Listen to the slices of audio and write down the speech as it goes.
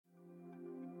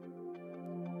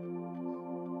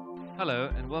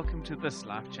Hello and welcome to this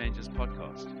Life Changes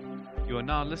podcast. You are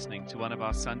now listening to one of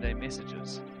our Sunday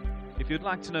messages. If you'd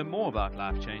like to know more about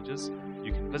Life Changes,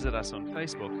 you can visit us on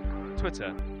Facebook,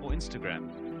 Twitter, or Instagram.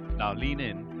 Now lean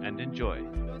in and enjoy.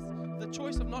 The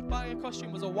choice of not buying a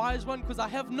costume was a wise one because I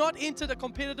have not entered a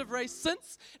competitive race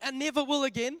since and never will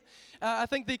again. I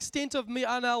think the extent of me,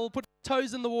 and I will put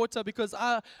toes in the water because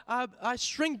I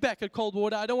shrink back at cold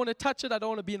water. I don't want to touch it. I don't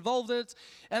want to be involved in it.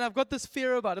 And I've got this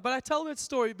fear about it. But I tell that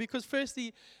story because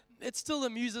firstly, it still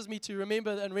amuses me to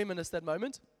remember and reminisce that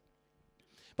moment.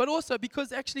 But also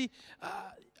because actually,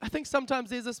 I think sometimes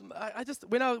there's this,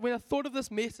 when I thought of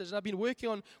this message and I've been working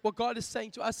on what God is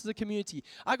saying to us as a community,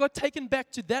 I got taken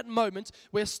back to that moment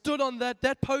where I stood on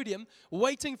that podium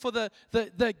waiting for the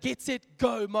get, set,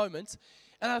 go moment.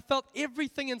 And I felt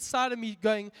everything inside of me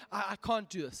going, I can't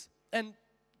do this. And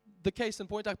the case in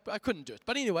point, I couldn't do it.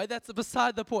 But anyway, that's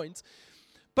beside the point.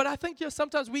 But I think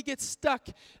sometimes we get stuck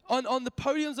on the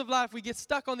podiums of life. We get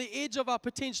stuck on the edge of our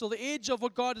potential, the edge of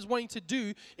what God is wanting to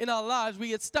do in our lives. We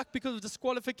get stuck because of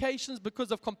disqualifications, because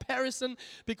of comparison,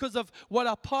 because of what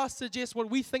our past suggests, what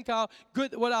we think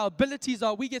what our abilities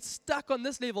are. We get stuck on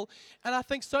this level. And I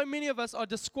think so many of us are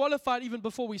disqualified even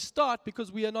before we start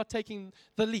because we are not taking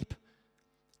the leap,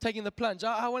 taking the plunge.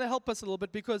 I want to help us a little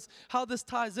bit because how this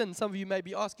ties in, some of you may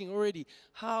be asking already,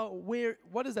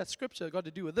 what does that scripture got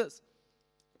to do with this?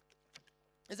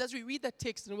 As we read that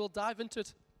text, and we'll dive into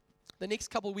it the next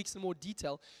couple of weeks in more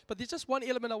detail, but there's just one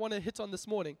element I want to hit on this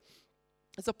morning.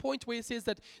 It's a point where it says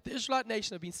that the Israelite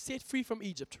nation have been set free from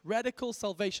Egypt, radical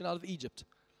salvation out of Egypt.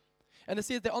 And it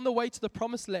says they're on the way to the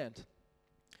promised land.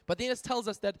 But then it tells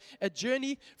us that a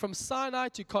journey from Sinai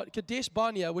to Kadesh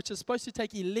Barnea, which is supposed to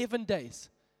take 11 days,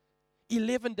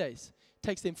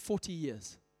 takes them 40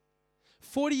 years.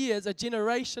 40 years, a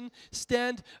generation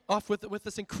stand off with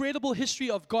this incredible history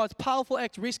of God's powerful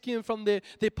act rescuing them from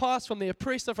their past, from their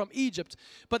oppressor, from Egypt.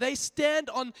 But they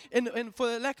stand on, and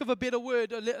for lack of a better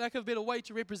word, or lack of a better way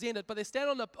to represent it, but they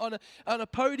stand on a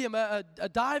podium, a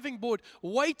diving board,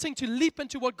 waiting to leap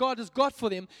into what God has got for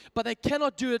them, but they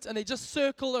cannot do it, and they just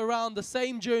circle around the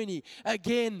same journey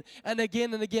again and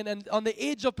again and again. And on the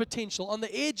edge of potential, on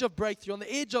the edge of breakthrough, on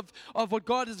the edge of what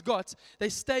God has got, they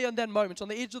stay on that moment, on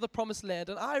the edge of the promised land.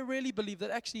 And I really believe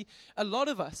that actually a lot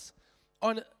of us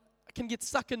can get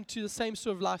stuck into the same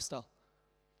sort of lifestyle,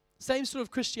 same sort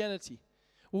of Christianity.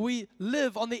 We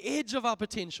live on the edge of our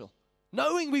potential,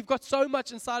 knowing we've got so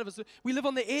much inside of us. We live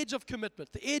on the edge of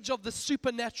commitment, the edge of the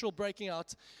supernatural breaking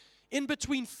out, in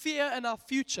between fear and our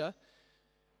future.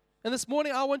 And this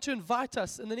morning I want to invite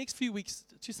us in the next few weeks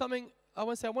to something. I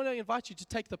want to invite you to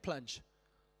take the plunge.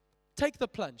 Take the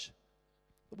plunge.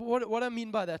 What I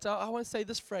mean by that, I want to say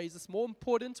this phrase: it's more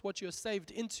important what you're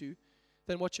saved into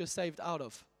than what you're saved out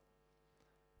of.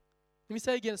 Let me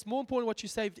say again, it's more important what you're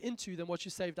saved into than what you're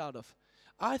saved out of.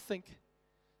 I think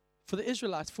for the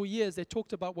Israelites, for years, they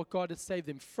talked about what God had saved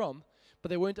them from, but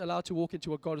they weren't allowed to walk into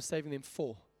what God was saving them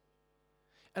for.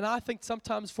 And I think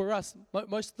sometimes for us,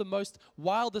 most of the most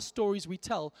wildest stories we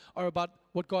tell are about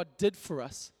what God did for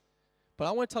us. But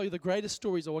I want to tell you the greatest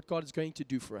stories are what God is going to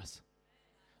do for us.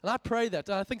 And I pray that.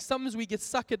 And I think sometimes we get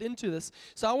suckered into this.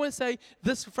 So I want to say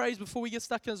this phrase before we get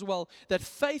stuck in as well, that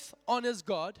faith honors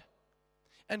God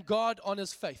and God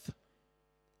honors faith.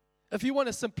 If you want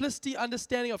a simplicity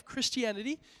understanding of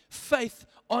Christianity, faith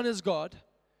honors God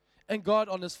and God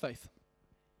honors faith.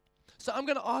 So I'm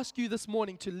going to ask you this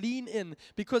morning to lean in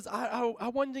because I'm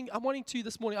wanting to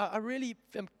this morning. I really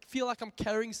feel like I'm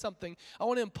carrying something. I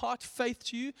want to impart faith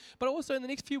to you, but also in the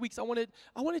next few weeks, I want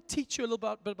to teach you a little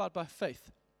bit about by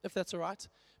faith, if that's all right.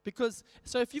 Because,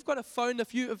 so if you've got a phone,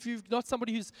 if you're not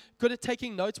somebody who's good at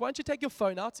taking notes, why don't you take your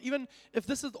phone out? Even if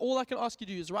this is all I can ask you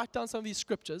to do is write down some of these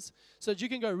scriptures so that you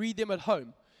can go read them at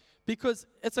home. Because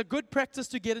it's a good practice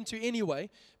to get into anyway,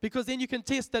 because then you can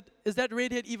test that, is that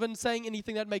redhead even saying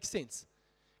anything that makes sense?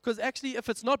 Because actually, if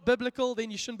it's not biblical, then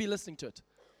you shouldn't be listening to it.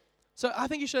 So I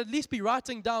think you should at least be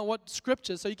writing down what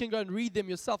scriptures so you can go and read them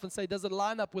yourself and say, does it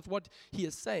line up with what he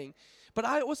is saying? But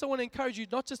I also want to encourage you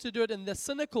not just to do it in the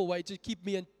cynical way to keep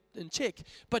me in check,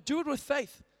 but do it with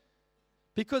faith.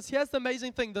 Because here's the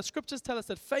amazing thing. The scriptures tell us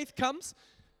that faith comes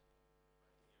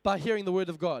by hearing the word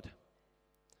of God.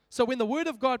 So when the word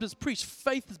of God is preached,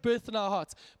 faith is birthed in our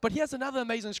hearts. But here's another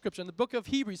amazing scripture. In the book of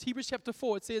Hebrews chapter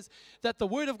 4, it says that the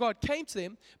word of God came to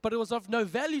them, but it was of no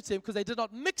value to them because they did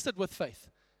not mix it with faith.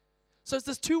 So it's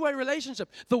this two-way relationship.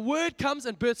 The word comes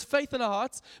and births faith in our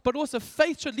hearts, but also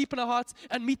faith should leap in our hearts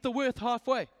and meet the word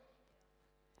halfway.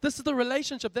 This is the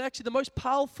relationship that actually the most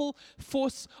powerful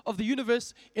force of the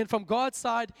universe and from God's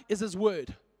side is his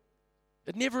word.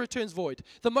 It never returns void.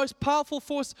 The most powerful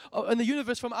force in the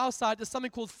universe from our side is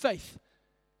something called faith.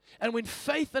 And when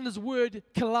faith and His word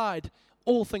collide,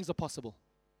 all things are possible.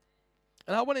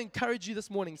 And I want to encourage you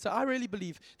this morning. So I really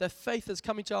believe that faith is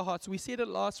coming to our hearts. We said it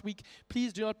last week.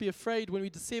 Please do not be afraid when we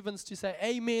do sevens to say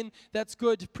amen. That's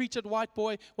good. Preach it, white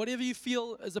boy. Whatever you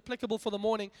feel is applicable for the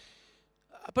morning.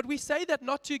 But we say that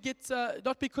not to get,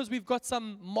 not because we've got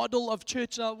some model of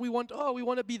church. Now we want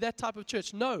to be that type of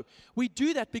church. No, we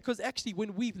do that because actually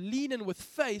when we lean in with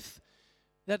faith,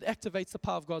 that activates the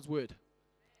power of God's word.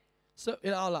 So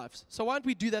in our lives. So why don't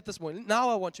we do that this morning? Now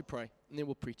I want to pray, and then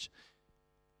we'll preach.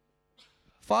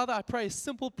 Father, I pray a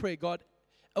simple prayer, God.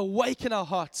 Awaken our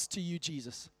hearts to you,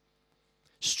 Jesus.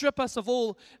 Strip us of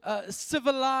all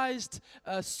civilized,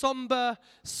 somber,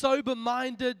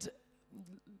 sober-minded,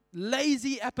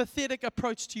 lazy, apathetic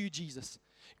approach to you, Jesus.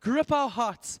 Grip our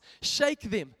hearts, shake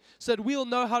them, so that we'll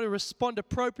know how to respond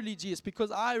appropriately, Jesus.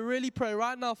 Because I really pray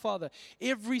right now, Father,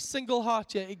 every single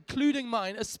heart here, including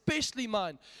mine, especially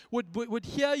mine, would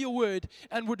hear your word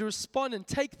and would respond and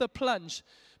take the plunge.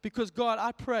 Because, God,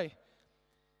 I pray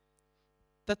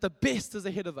that the best is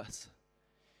ahead of us.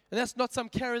 And that's not some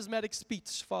charismatic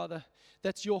speech, Father.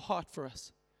 That's your heart for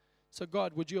us. So,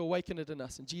 God, would you awaken it in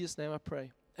us? In Jesus' name I pray.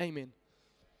 Amen.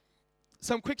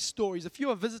 Some quick stories. If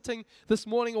you are visiting this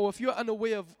morning or if you're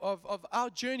unaware of our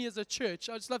journey as a church,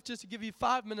 I'd just love just to give you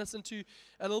 5 minutes into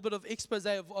a little bit of expose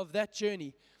of that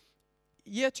journey.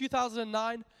 Year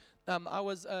 2009, I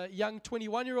was a young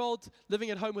 21-year-old living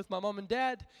at home with my mom and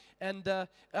dad, and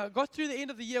I got through the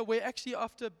end of the year where actually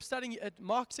after studying at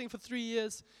marketing for 3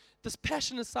 years, this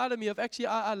passion inside of me of actually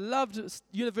I loved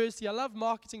university, I loved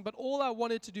marketing, but all I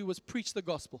wanted to do was preach the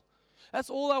gospel.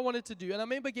 That's all I wanted to do. And I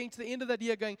remember getting to the end of that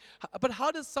year going, but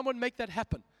how does someone make that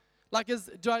happen? Like,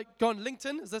 do I go on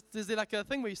LinkedIn? Is there like a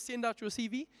thing where you send out your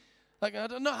CV? Like, I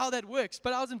don't know how that works.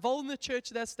 But I was involved in the church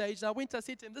at that stage. And I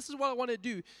said to them, this is what I want to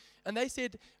do. And they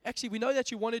said, actually, we know that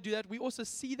you want to do that. We also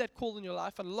see that call in your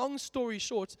life. And long story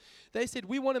short, they said,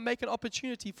 we want to make an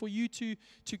opportunity for you to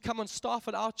come on staff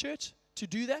at our church to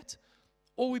do that.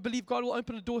 Or we believe God will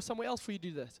open a door somewhere else for you to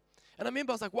do that. And I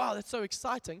remember I was like, wow, that's so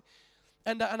exciting.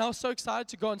 And I was so excited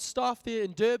to go on staff there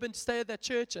in Durban, to stay at that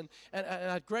church, and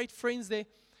I had great friends there.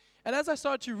 And as I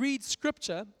started to read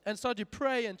Scripture and started to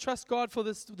pray and trust God for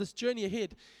this journey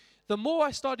ahead, the more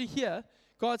I started to hear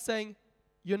God saying,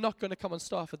 you're not going to come on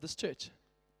staff at this church.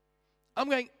 I'm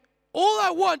going, all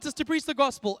I want is to preach the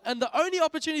gospel, and the only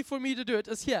opportunity for me to do it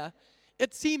is here.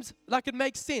 It seems like it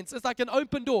makes sense. It's like an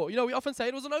open door. You know, we often say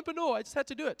it was an open door. I just had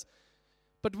to do it.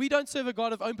 But we don't serve a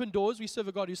God of open doors. We serve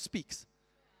a God who speaks.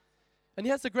 And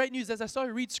here's the great news. As I started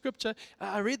to read Scripture,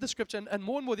 I read the Scripture, and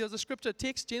more, there was a Scripture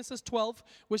text, Genesis 12,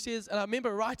 which says, and I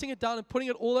remember writing it down and putting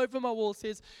it all over my wall. It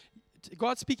says,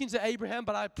 God speaking to Abraham,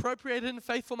 but I appropriated it in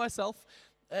faith for myself.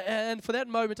 And for that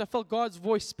moment, I felt God's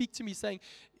voice speak to me saying,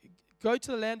 go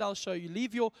to the land I'll show you.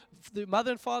 Leave the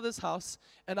mother and father's house,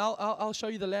 and I'll show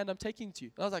you the land I'm taking to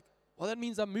you. And I was like, well, that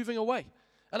means I'm moving away.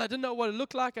 And I didn't know what it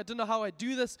looked like. I didn't know how I'd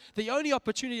do this. The only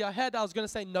opportunity I had, I was going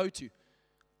to say no to.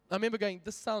 I remember going,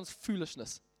 this sounds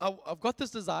foolishness. I've got this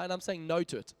desire, and I'm saying no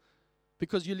to it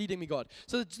because you're leading me, God.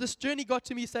 So this journey got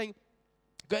to me saying,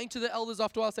 going to the elders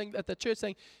after a while, saying at the church,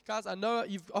 saying, guys, I know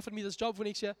you've offered me this job for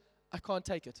next year. I can't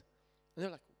take it. And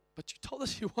they're like, but you told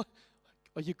us you want.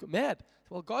 Are you mad?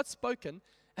 Well, God's spoken,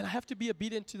 and I have to be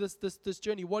obedient to this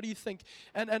journey. What do you think?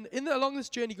 And along this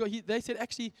journey, they said,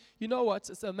 actually, you know what?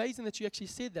 It's amazing that you actually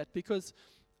said that, because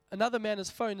another man has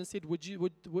phoned and said,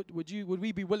 would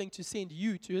we be willing to send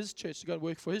you to his church to go and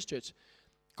work for his church?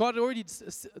 God had already,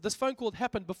 this phone call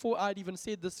happened before I'd even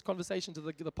said this conversation to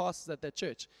the pastors at that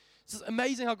church. It's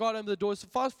amazing how God opened the doors. So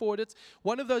fast forward,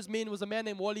 one of those men was a man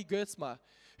named Wally Gertzmeyer,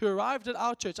 who arrived at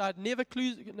our church. I had never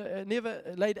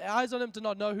laid eyes on him, did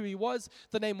not know who he was.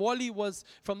 The name Wally was,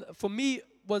 for me,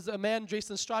 was a man dressed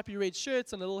in stripy red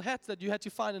shirts and a little hat that you had to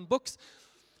find in books.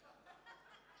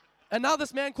 And now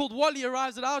this man called Wally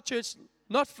arrives at our church.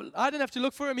 I didn't have to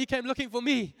look for him. He came looking for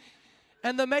me.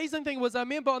 And the amazing thing was, I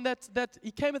remember on that he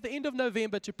came at the end of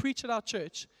November to preach at our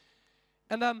church.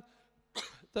 And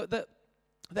that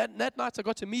night I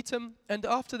got to meet him. And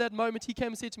after that moment, he came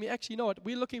and said to me, actually, you know what?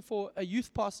 We're looking for a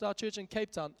youth pastor at our church in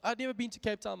Cape Town. I'd never been to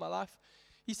Cape Town in my life.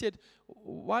 He said,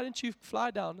 why don't you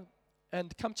fly down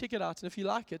and come check it out? And if you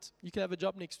like it, you can have a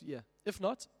job next year. If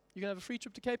not, you can have a free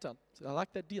trip to Cape Town. So I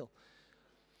like that deal.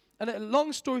 And a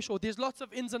long story short, there's lots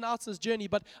of ins and outs in this journey,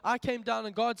 but I came down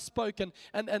and God spoke, and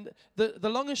the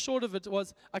long and short of it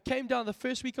was, I came down the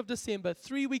first week of December.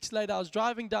 3 weeks later, I was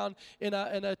driving down in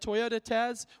a Toyota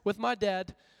Tazz with my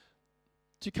dad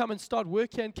to come and start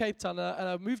work here in Cape Town. And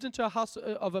I moved into a house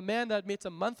of a man that I'd met a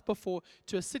month before,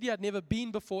 to a city I'd never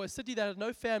been before, a city that had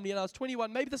no family, and I was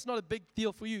 21. Maybe that's not a big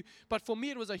deal for you, but for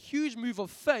me it was a huge move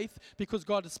of faith because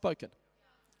God had spoken.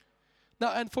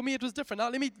 Now, and for me it was different. Now,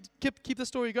 let me keep the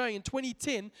story going. In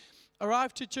 2010,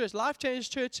 arrived to church. Life Change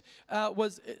Church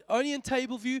was only in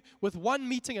Tableview with one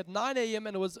meeting at 9 a.m.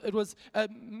 and it was a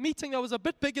meeting that was a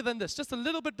bit bigger than this, just a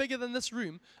little bit bigger than this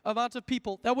room, amount of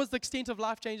people. That was the extent of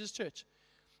Life Changes Church.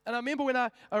 And I remember when I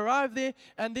arrived there,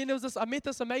 and then I met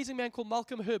this amazing man called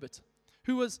Malcolm Herbert,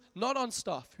 who was not on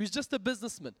staff, who's just a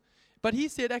businessman. But he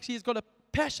said actually he's got a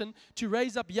passion to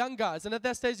raise up young guys. And at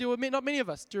that stage there were not many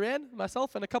of us, Duran,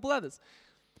 myself, and a couple others.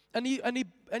 And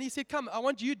he said, come, I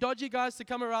want you dodgy guys to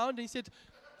come around. And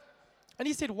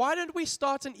he said, why don't we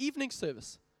start an evening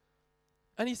service?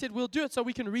 And he said, we'll do it so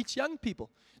we can reach young people.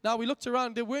 Now, we looked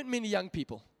around. There weren't many young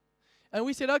people. And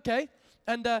we said, okay.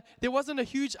 And there wasn't a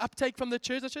huge uptake from the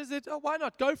church. The church said, oh, why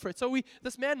not? Go for it. So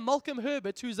this man, Malcolm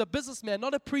Herbert, who's a businessman,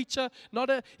 not a preacher,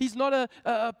 he's not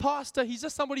a pastor. He's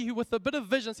just somebody who with a bit of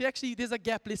vision said, actually, there's a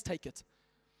gap. Let's take it.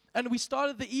 And we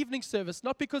started the evening service,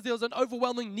 not because there was an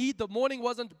overwhelming need. The morning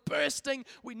wasn't bursting.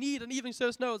 We need an evening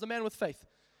service. No, it was a man with faith.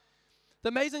 The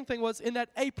amazing thing was in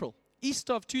that April,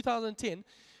 Easter of 2010,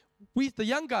 the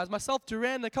young guys, myself,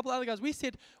 Duran, and a couple other guys, we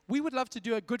said we would love to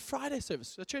do a Good Friday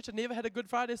service. The church had never had a Good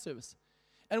Friday service.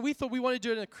 And we thought we wanted to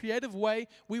do it in a creative way.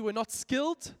 We were not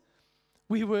skilled.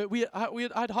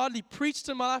 I'd hardly preached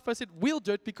in my life. I said, we'll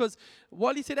do it because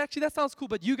Wally said, actually, that sounds cool,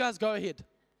 but you guys go ahead.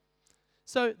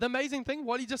 So the amazing thing,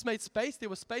 Wally just made space. There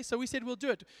was space, so we said we'll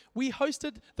do it. We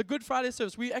hosted the Good Friday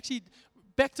service. We actually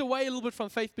backed away a little bit from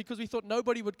faith because we thought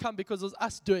nobody would come because it was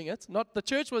us doing it. Not the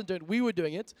church wasn't doing it, we were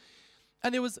doing it.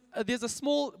 And there's a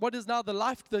small, what is now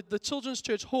the children's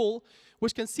church hall,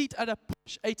 which can seat at a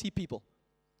push 80 people.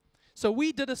 So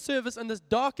we did a service in this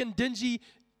dark and dingy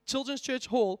children's church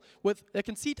hall that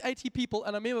can seat 80 people,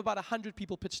 and I remember about 100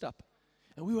 people pitched up.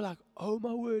 And we were like, oh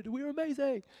my word, we're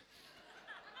amazing.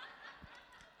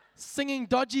 Singing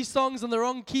dodgy songs in the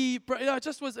wrong key. I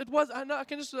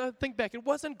can just think back. It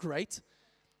wasn't great,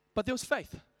 but there was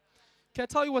faith. Can I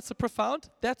tell you what's profound?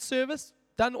 That service,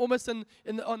 done almost on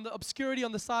the obscurity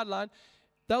on the sideline,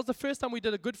 that was the first time we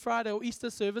did a Good Friday or Easter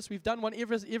service. We've done one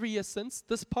every year since.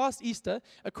 This past Easter,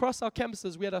 across our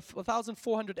campuses, we had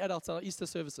 1,400 adults at our Easter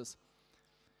services.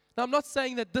 Now, I'm not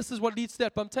saying that this is what leads to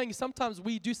that, but I'm telling you, sometimes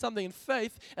we do something in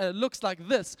faith, and it looks like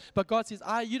this, but God says,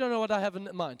 you don't know what I have in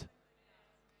mind.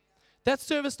 That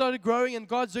service started growing, and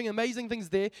God's doing amazing things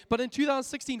there. But in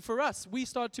 2016, for us, we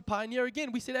started to pioneer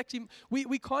again. We said, actually,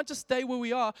 we can't just stay where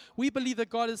we are. We believe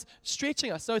that God is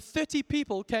stretching us. So 30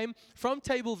 people came from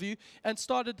Tableview and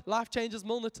started Life Changes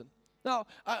Milnerton. Now,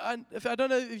 I don't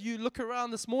know if you look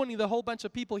around this morning, the whole bunch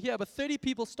of people here, but 30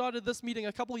 people started this meeting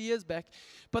a couple of years back.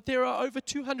 But there are over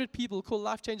 200 people called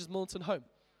Life Changes Milnerton home.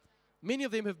 Many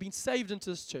of them have been saved into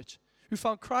this church, who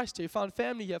found Christ here, found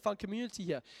family here, found community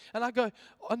here. And I go,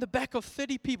 on the back of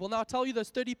 30 people. Now, I tell you, those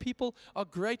 30 people are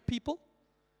great people,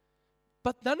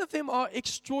 but none of them are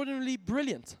extraordinarily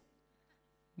brilliant.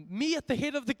 Me at the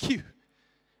head of the queue,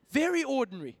 very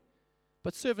ordinary,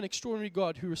 but serve an extraordinary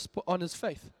God who honors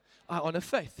faith. I honor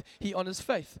faith. He honors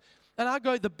faith. And I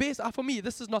go, the best, for me,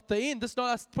 this is not the end. This is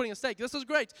not us putting a stake. This is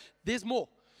great. There's more.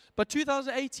 But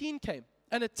 2018 came.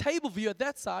 And at Tableview, at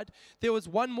that side, there was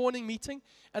one morning meeting,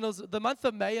 and it was the month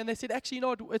of May, and they said, actually, you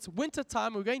know what, it's winter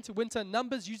time, we're going to winter.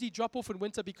 Numbers usually drop off in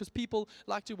winter because people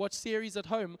like to watch series at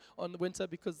home on the winter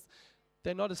because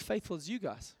they're not as faithful as you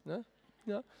guys, you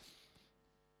know?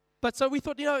 But so we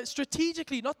thought,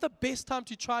 strategically, not the best time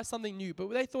to try something new, but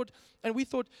we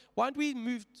thought, why don't we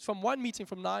move from one meeting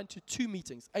from 9 to 2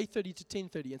 meetings, 8:30 to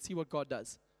 10:30, and see what God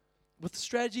does. With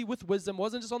strategy, with wisdom,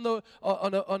 wasn't just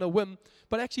on a whim,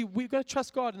 but actually we've got to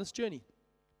trust God in this journey.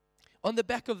 On the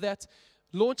back of that,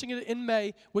 launching it in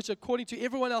May, which according to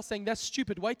everyone else saying that's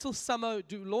stupid, wait till summer,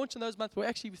 do launch in those months, we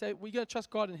say we're going to trust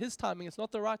God in His timing. It's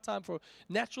not the right time for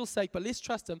natural sake, but let's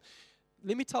trust Him.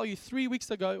 Let me tell you, 3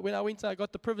 weeks ago when I went, I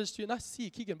got the privilege to, nice to see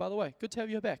you, Keegan, by the way. Good to have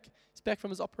you back. He's back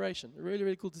from his operation. Really,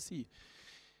 really cool to see you.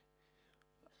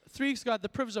 3 weeks ago, I had the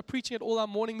privilege of preaching at all our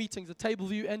morning meetings at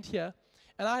Tableview and here.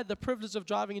 And I had the privilege of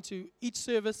driving into each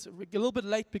service a little bit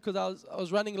late because I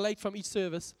was running late from each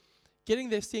service, getting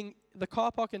there, seeing the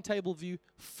car park in Tableview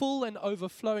full and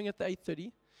overflowing at the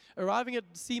 8:30, arriving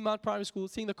at Seamount Primary School,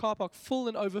 seeing the car park full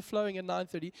and overflowing at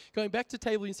 9:30, going back to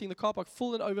Tableview and seeing the car park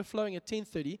full and overflowing at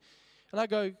 10:30. And I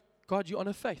go, God, you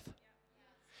honor faith.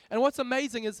 And what's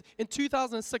amazing is in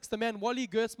 2006, the man Wally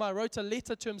Gertzmeyer wrote a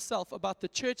letter to himself about the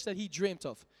church that he dreamt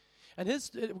of. And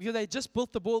because they just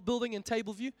built the building in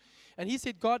Tableview, and he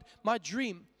said, God, my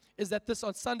dream is that this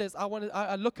on Sundays,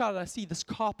 I look out and I see this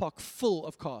car park full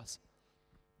of cars.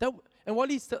 And when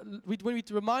we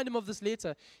remind him of this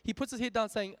later, he puts his head down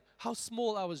saying, how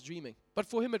small I was dreaming. But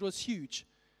for him, it was huge.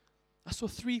 I saw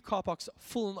 3 car parks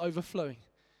full and overflowing.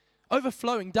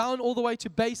 Overflowing down all the way to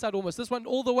Bayside almost. This one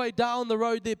all the way down the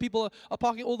road there. People are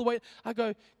parking all the way. I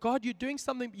go, God, you're doing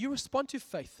something. You respond to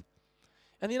faith.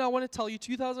 And then I want to tell you,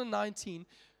 2019,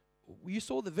 you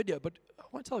saw the video, but I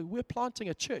want to tell you, we're planting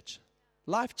a church.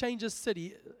 Life Changes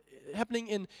City, happening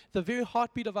in the very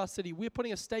heartbeat of our city. We're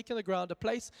putting a stake in the ground, a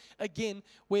place, again,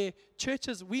 where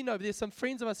churches, we know there's some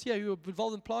friends of us here who are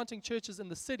involved in planting churches in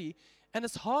the city, and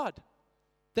it's hard.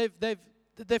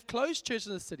 They've closed churches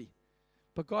in the city.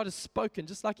 But God has spoken,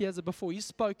 just like He has it before. He's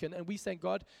spoken, and we're saying,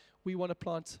 God, we want to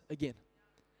plant again.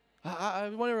 I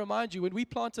want to remind you, when we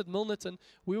planted Milnerton,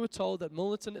 we were told that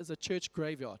Milnerton is a church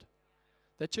graveyard.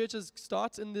 That churches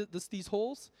start in these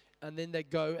halls, and then they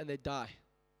go and they die.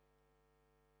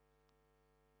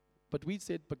 But we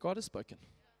said, but God has spoken.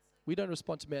 We don't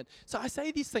respond to man. So I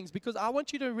say these things because I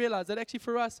want you to realize that actually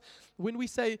for us, when we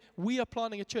say we are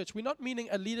planting a church, we're not meaning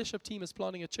a leadership team is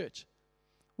planting a church.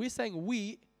 We're saying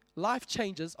we, Life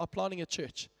Changers, are planting a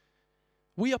church.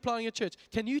 We are planting a church.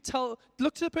 Can you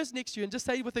look to the person next to you and just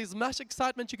say with as much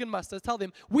excitement you can muster, tell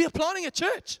them, we are planting a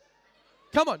church.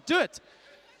 Come on, do it.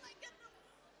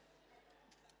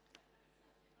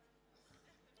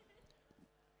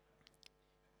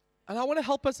 And I want to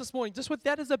help us this morning, just with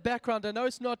that as a background. I know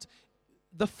it's not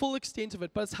the full extent of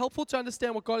it, but it's helpful to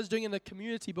understand what God is doing in the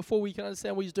community before we can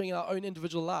understand what He's doing in our own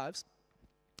individual lives.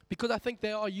 Because I think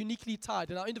they are uniquely tied.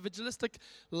 In our individualistic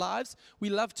lives, we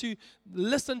love to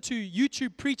listen to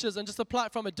YouTube preachers and just apply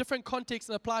it from a different context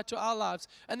and apply it to our lives.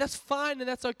 And that's fine and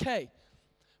that's okay.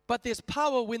 But there's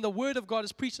power when the Word of God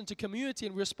is preached into community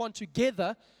and we respond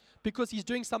together because He's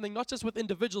doing something not just with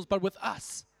individuals, but with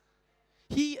us.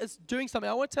 He is doing something.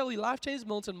 I want to tell you, Life Changes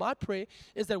Milnerton, my prayer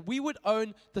is that we would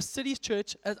own the city's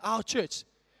church as our church.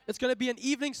 It's going to be an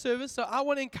evening service, so I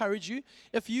want to encourage you,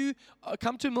 if you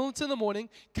come to Milnerton in the morning,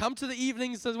 come to the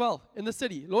evenings as well in the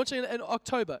city, launching in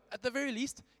October. At the very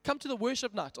least, come to the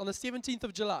worship night on the 17th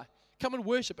of July. Come and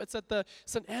worship. It's at the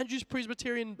St. Andrew's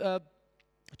Presbyterian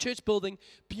church building,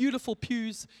 beautiful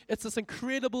pews. It's this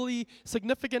incredibly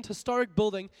significant historic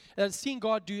building and it's seen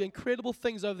God do incredible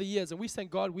things over the years. And we're saying,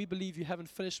 God, we believe you haven't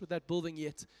finished with that building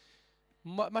yet.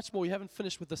 Much more, you haven't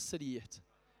finished with the city yet.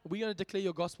 We're going to declare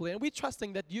your gospel there. And we're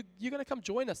trusting that you're going to come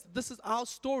join us. This is our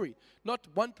story, not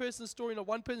one person's story, not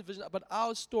one person's vision, but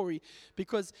our story.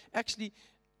 Because actually,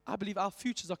 I believe our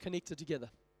futures are connected together.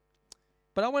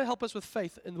 But I want to help us with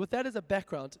faith, and with that as a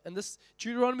background, and this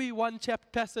Deuteronomy 1 chapter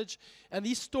passage, and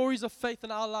these stories of faith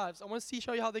in our lives, I want to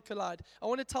show you how they collide. I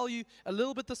want to tell you a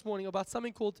little bit this morning about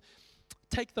something called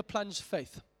take the plunge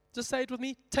faith. Just say it with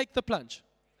me, take the plunge.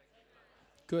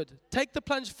 Good. Take the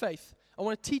plunge faith. I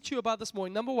want to teach you about this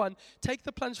morning. Number 1, take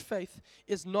the plunge faith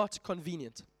is not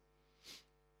convenient.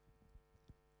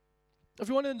 If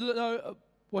you want to know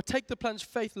what take the plunge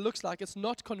faith looks like, it's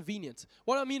not convenient.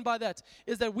 What I mean by that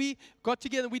is that we got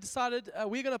together and we decided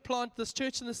we're going to plant this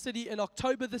church in the city in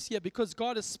October this year because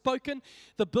God has spoken.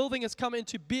 The building has come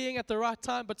into being at the right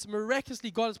time, but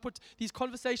miraculously God has put these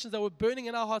conversations that were burning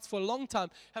in our hearts for a long time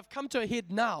have come to a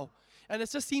head now. And it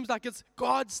just seems like it's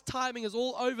God's timing is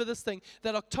all over this thing,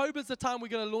 that October's the time we're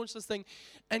going to launch this thing.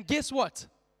 And guess what?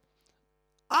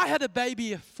 I had a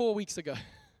baby 4 weeks ago.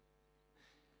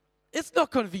 It's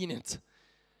not convenient.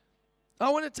 I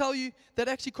want to tell you that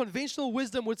actually conventional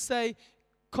wisdom would say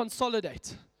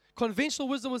consolidate. Conventional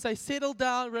wisdom would say settle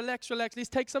down, relax, let's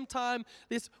take some time,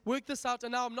 let's work this out.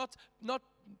 And now I'm not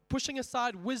pushing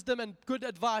aside wisdom and good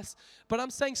advice, but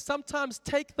I'm saying sometimes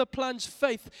take the plunge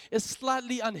faith is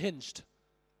slightly unhinged.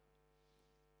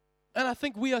 And I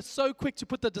think we are so quick to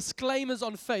put the disclaimers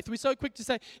on faith. We're so quick to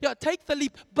say, yeah, take the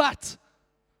leap, but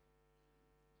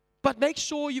make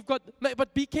sure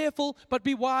but be careful, but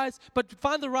be wise, but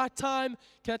find the right time.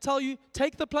 Can I tell you,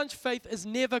 take the plunge faith is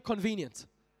never convenient.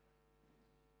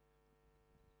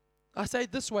 I say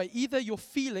it this way, either your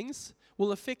feelings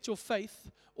will affect your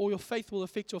faith or your faith will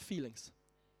affect your feelings.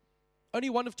 Only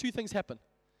one of two things happen.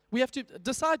 We have to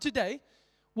decide today,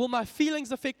 will my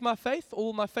feelings affect my faith or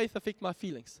will my faith affect my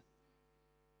feelings?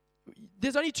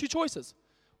 There's only two choices.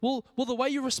 Will the way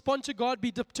you respond to God be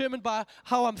determined by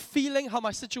how I'm feeling, how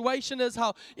my situation is,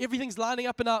 how everything's lining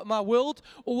up in my world?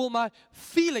 Or will my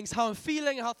feelings, how I'm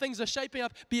feeling, how things are shaping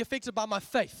up, be affected by my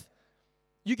faith?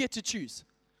 You get to choose.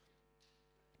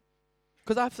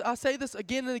 Because I say this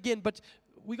again and again, but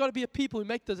we got to be a people who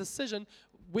make the decision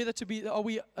whether to be, are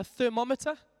we a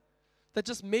thermometer that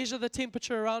just measure the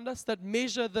temperature around us, that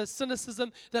measure the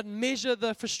cynicism, that measure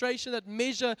the frustration, that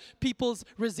measure people's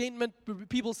resentment,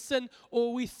 people's sin, or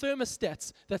are we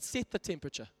thermostats that set the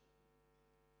temperature?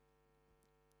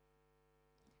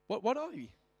 What are we?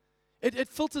 It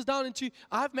filters down into,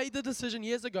 I've made the decision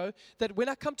years ago that when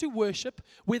I come to worship,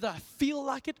 whether I feel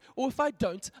like it or if I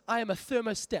don't, I am a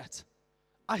thermostat.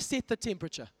 I set the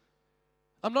temperature.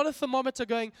 I'm not a thermometer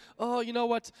going, oh, you know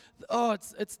what? Oh,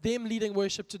 it's them leading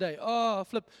worship today. Oh,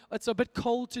 flip, it's a bit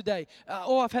cold today.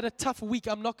 Oh, I've had a tough week.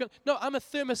 I'm not going to. No, I'm a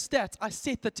thermostat. I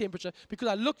set the temperature because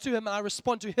I look to Him and I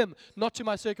respond to Him, not to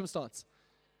my circumstance.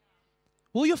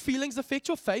 Will your feelings affect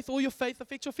your faith or your faith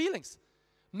affect your feelings?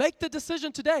 Make the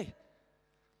decision today.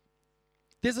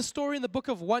 There's a story in the book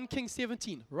of 1 Kings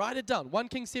 17. Write it down, 1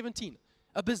 Kings 17.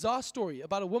 A bizarre story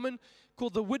about a woman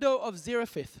called the widow of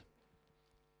Zarephath.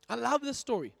 I love this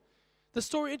story. The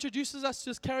story introduces us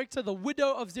to this character, the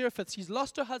widow of Zarephath. She's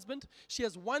lost her husband. She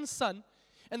has one son.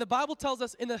 And the Bible tells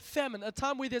us in a famine, a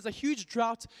time where there's a huge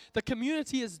drought, the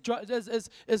community is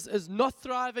not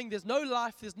thriving. There's no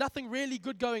life. There's nothing really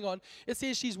good going on. It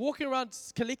says she's walking around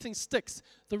collecting sticks.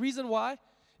 The reason why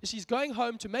is she's going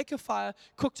home to make a fire,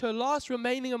 cooked her last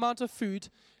remaining amount of food,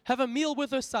 have a meal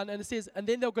with her son, and it says, and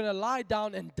then they're going to lie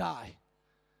down and die.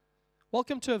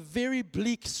 Welcome to a very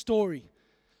bleak story.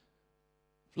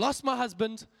 Lost my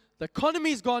husband. The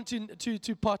economy's gone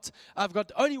to pot. I've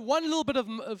got only one little bit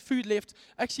of food left.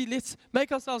 Actually, let's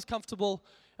make ourselves comfortable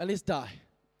and let's die.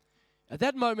 At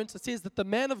that moment, it says that the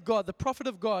man of God, the prophet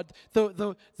of God,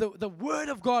 the word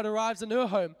of God arrives in her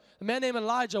home. A man named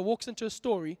Elijah walks into a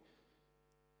story.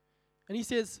 And he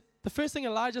says, the first thing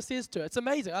Elijah says to her, it's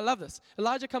amazing. I love this.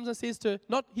 Elijah comes and says to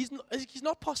her, he's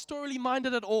not pastorally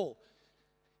minded at all.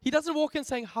 He doesn't walk in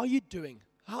saying, how are you doing?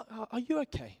 Are you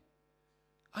okay?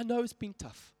 I know it's been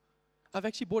tough. I've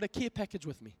actually brought a care package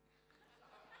with me.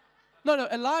 No,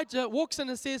 Elijah walks in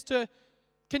and says to her,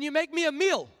 can you make me a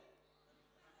meal?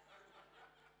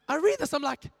 I read this, I'm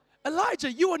like,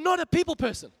 Elijah, you are not a people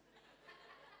person.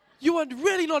 You are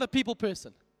really not a people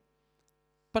person.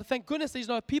 But thank goodness he's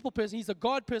not a people person, he's a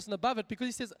God person above it, because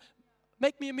he says,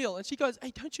 make me a meal. And she goes,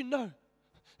 hey, don't you know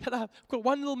that I've got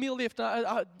one little meal left.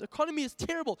 The economy is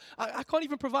terrible. I can't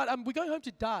even provide. We're going home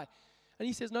to die. And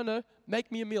he says, no,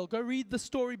 make me a meal. Go read the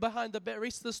story behind the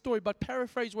rest of the story, but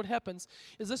paraphrase what happens.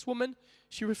 Is this woman,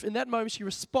 in that moment, she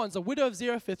responds. A widow of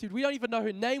Zarephath, we don't even know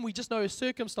her name, we just know her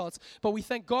circumstance. But we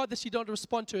thank God that she didn't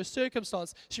respond to her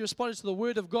circumstance. She responded to the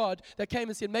word of God that came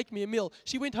and said, make me a meal.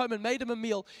 She went home and made him a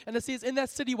meal. And it says, in that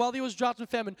city, while there was drought and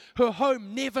famine, her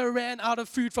home never ran out of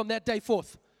food from that day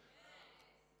forth.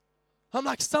 I'm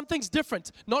like, something's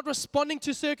different. Not responding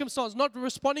to circumstance, not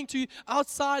responding to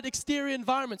outside exterior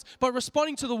environments, but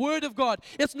responding to the word of God.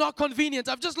 It's not convenient.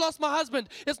 I've just lost my husband.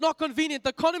 It's not convenient.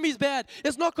 The economy's bad.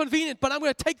 It's not convenient, but I'm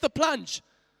going to take the plunge.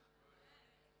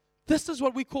 This is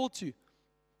what we're called to.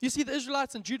 You see, the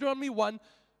Israelites in Deuteronomy 1,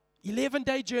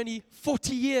 11-day journey,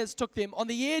 40 years took them on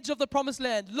the edge of the promised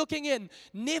land, looking in,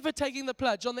 never taking the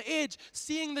plunge, on the edge,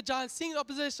 seeing the giants, seeing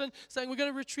opposition, saying, we're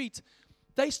going to retreat.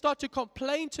 They start to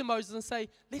complain to Moses and say,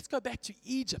 let's go back to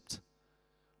Egypt.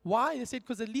 Why? They said,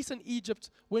 because at least in Egypt,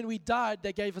 when we died,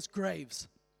 they gave us graves.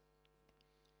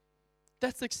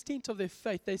 That's the extent of their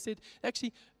faith. They said,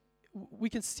 actually, we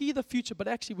can see the future, but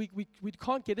actually we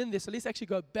can't get in there, so let's actually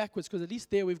go backwards, because at least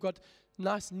there we've got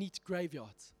nice, neat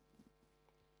graveyards.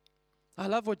 I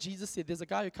love what Jesus said. There's a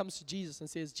guy who comes to Jesus and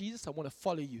says, Jesus, I want to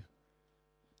follow you.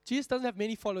 Jesus doesn't have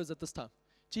many followers at this time.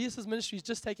 Jesus' ministry is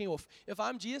just taking off. If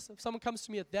I'm Jesus, if someone comes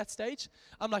to me at that stage,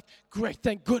 I'm like, great,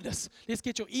 thank goodness. Let's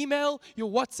get your email,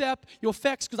 your WhatsApp, your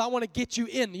fax, because I want to get you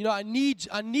in. You know, I need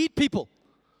people.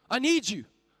 I need you.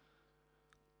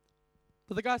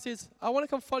 But the guy says, I want to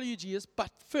come follow you, Jesus, but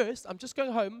first, I'm just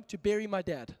going home to bury my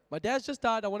dad. My dad's just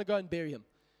died. I want to go and bury him.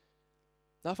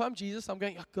 Now, if I'm Jesus, I'm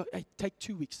going, hey, take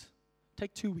 2 weeks.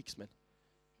 Take 2 weeks, man.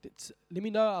 Let me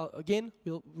know. Do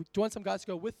you want some guys to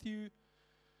go with you?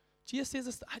 Jesus says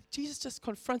this, Jesus just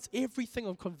confronts everything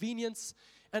on convenience,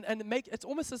 and it's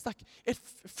almost as like, it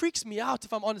freaks me out,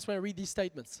 if I'm honest, when I read these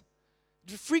statements.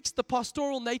 It freaks the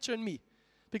pastoral nature in me.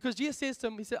 Because Jesus says to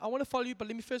him, he said, I want to follow you, but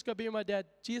let me first go bury my dad.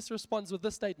 Jesus responds with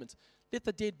this statement, let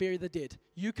the dead bury the dead.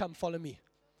 You come follow me.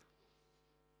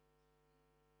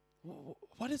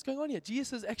 What is going on here?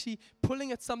 Jesus is actually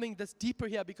pulling at something that's deeper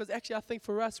here, because actually I think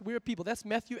for us, we're people. That's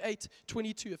Matthew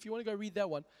 8:22. If you want to go read that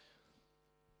one.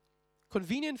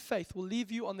 Convenient faith will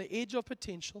leave you on the edge of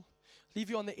potential, leave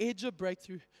you on the edge of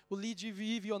breakthrough, will leave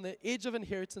you on the edge of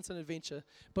inheritance and adventure,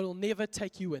 but it will never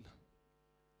take you in.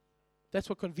 That's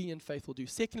what convenient faith will do.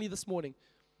 Secondly, this morning,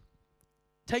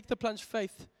 take the plunge.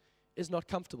 Faith is not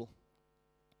comfortable.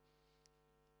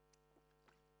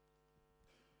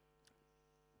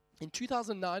 in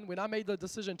 2009, when I made the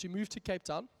decision to move to Cape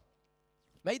Town,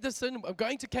 made the decision, I'm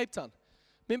going to Cape Town.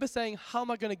 Remember saying, how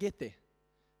am I going to get there?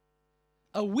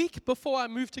 A week before I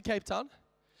moved to Cape Town,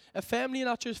 a family in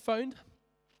our church phoned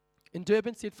in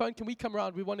Durban, said, phone, can we come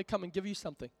around? We want to come and give you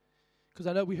something. Because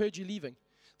I know we heard you leaving.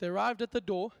 They arrived at the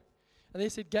door, and they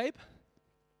said, Gabe,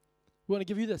 we want to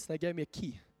give you this. And they gave me a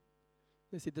key.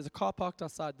 They said, there's a car parked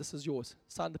outside. This is yours.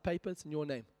 Sign the paper. It's in your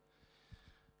name. I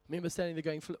remember standing there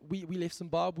going, we left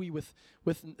Zimbabwe with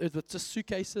just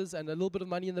suitcases and a little bit of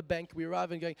money in the bank. We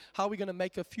arrived and going, how are we going to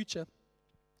make a future?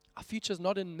 Our future is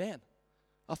not in man.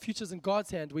 Our future is in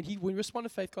God's hand. When we respond to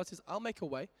faith, God says, I'll make a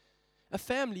way. A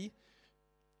family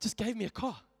just gave me a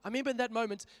car. I remember in that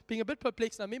moment being a bit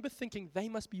perplexed. And I remember thinking, they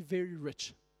must be very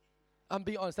rich. I'm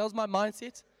being honest. That was my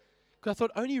mindset. Because I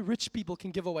thought only rich people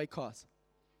can give away cars.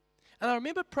 And I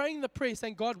remember praying the prayer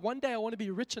saying, God, one day I want to be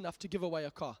rich enough to give away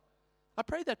a car. I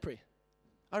prayed that prayer.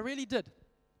 I really did.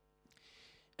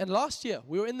 And last year,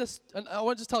 we were in this, and I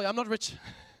want to just tell you, I'm not rich.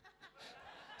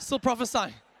 Still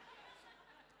prophesying.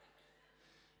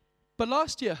 But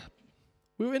last year,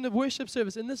 we were in the worship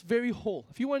service in this very hall.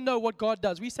 If you want to know what God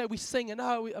does, we say we sing, and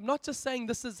I'm not just saying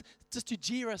this is just to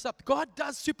cheer us up. God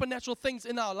does supernatural things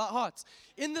in our hearts.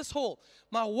 In this hall,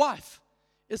 my wife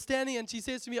is standing, and she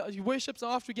says to me, she worships,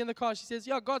 and after we get in the car, she says,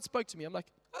 yeah, God spoke to me. I'm like,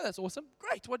 oh, that's awesome.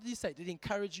 Great. What did he say? Did he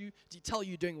encourage you? Did he tell you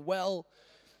you're doing well?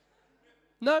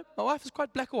 No, my wife is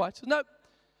quite black or white. She says, no,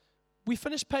 we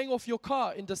finished paying off your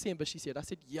car in December, she said. I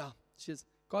said, yeah. She says,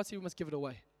 God said we must give it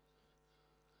away.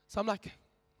 So I'm like,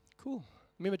 cool.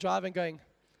 I remember driving going,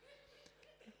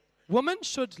 woman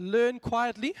should learn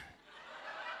quietly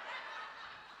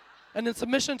and in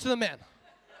submission to the man.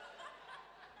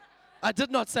 I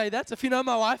did not say that. If you know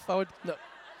my wife, I would, no.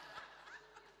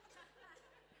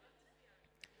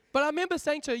 But I remember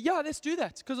saying to her, yeah, let's do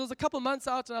that. Because it was a couple months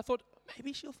out, and I thought,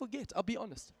 maybe she'll forget. I'll be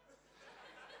honest.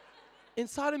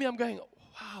 Inside of me, I'm going,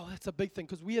 wow, that's a big thing.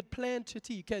 Because we had planned to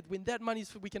okay, when that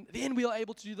money's, then we are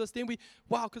able to do this. Then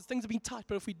because things have been tight.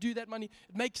 But if we do that money,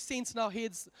 it makes sense in our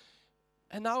heads.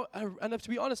 And now, and to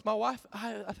be honest, my wife,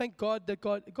 I thank God that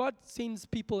God sends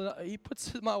people. He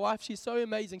puts my wife, she's so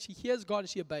amazing. She hears God and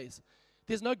she obeys.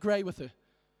 There's no gray with her.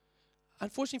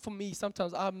 Unfortunately for me,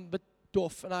 sometimes I'm a bit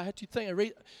doof, and I had to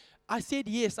think. I said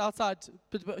yes outside,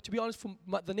 but to be honest, for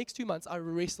the next 2 months, I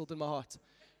wrestled in my heart.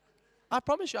 I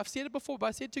promise you, I've said it before, but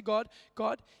I said to God,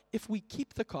 if we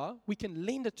keep the car, we can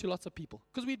lend it to lots of people.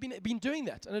 Because we've been doing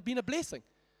that, and it's been a blessing.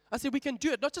 I said, we can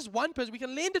do it, not just one person, we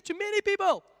can lend it to many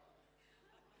people.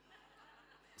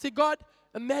 I said, God,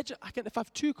 imagine, if I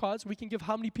have 2 cars, we can give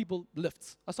how many people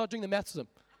lifts? I started doing the maths with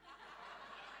them.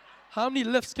 How many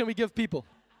lifts can we give people?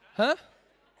 Huh?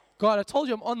 God, I told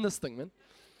you I'm on this thing, man.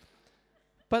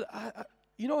 But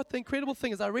you know what the incredible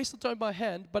thing is? I wrestled over my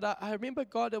hand, but I remember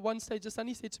God at one stage just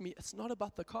suddenly said to me, it's not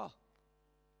about the car.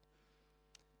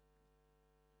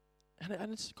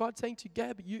 And it's God saying to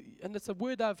Gab, and it's a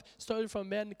word I've stolen from a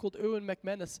man called Erwin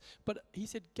McManus, but he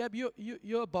said, Gab,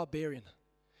 you're a barbarian.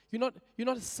 You're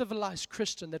not a civilized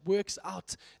Christian that works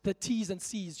out the T's and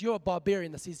C's. You're a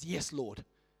barbarian that says, yes, Lord.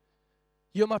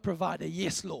 You're my provider,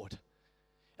 yes, Lord.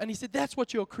 And he said, that's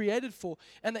what you're created for.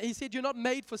 And he said, you're not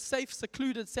made for safe,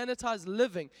 secluded, sanitized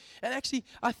living. And actually,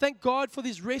 I thank God for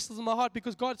these wrestles in my heart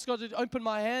because God's got to open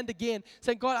my hand again,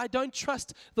 saying, God, I don't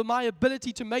trust my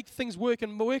ability to make things work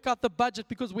and work out the budget,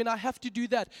 because when I have to do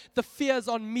that, the fear's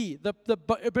on me, the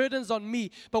burden's on me.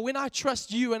 But when I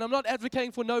trust you, and I'm not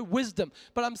advocating for no wisdom,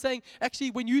 but I'm saying, actually,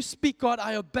 when you speak, God,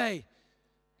 I obey.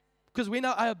 Because when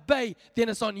I obey, then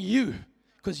it's on you,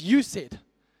 because you said,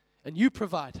 and you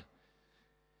provide.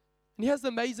 And here's the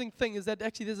amazing thing is that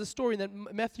actually there's a story in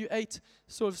that Matthew 8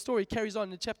 sort of story carries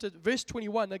on in verse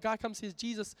 21. A guy comes and says,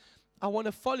 Jesus, I want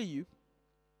to follow you,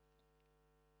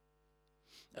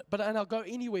 and I'll go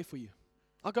anywhere for you.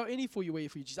 I'll go anywhere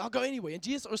for you, Jesus. I'll go anywhere. And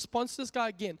Jesus responds to this guy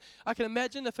again. I can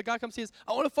imagine if a guy comes and says,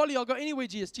 I want to follow you, I'll go anywhere,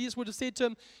 Jesus. Jesus would have said to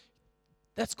him,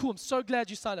 that's cool. I'm so glad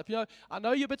you signed up. I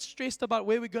know you're a bit stressed about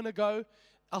where we're going to go.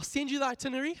 I'll send you the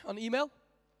itinerary on email.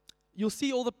 You'll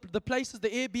see all the places, the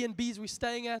Airbnbs we're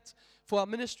staying at for our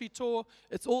ministry tour.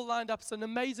 It's all lined up. It's an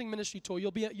amazing ministry tour.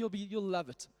 You'll love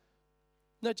it.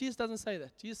 No, Jesus doesn't say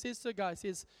that. Jesus says to a guy,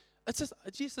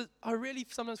 Jesus, I really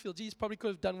sometimes feel Jesus probably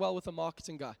could have done well with a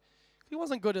marketing guy. He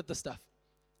wasn't good at this stuff.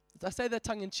 I say that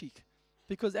tongue in cheek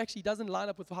because actually it doesn't line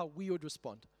up with how we would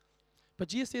respond. But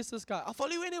Jesus says to this guy, I'll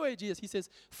follow you anyway, Jesus. He says,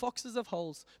 foxes have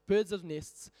holes, birds have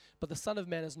nests, but the Son of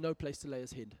Man has no place to lay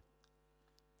his head.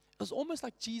 It was almost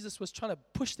like Jesus was trying to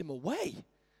push them away.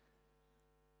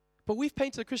 But we've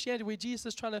painted a Christianity where Jesus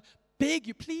is trying to beg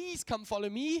you, please come follow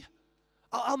me.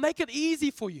 I'll make it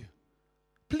easy for you.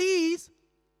 Please.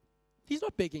 He's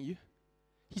not begging you.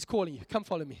 He's calling you. Come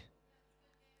follow me.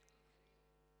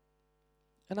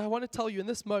 And I want to tell you in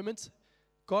this moment,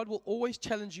 God will always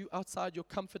challenge you outside your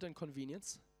comfort and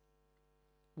convenience.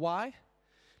 Why?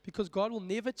 Because God will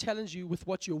never challenge you with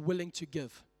what you're willing to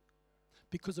give,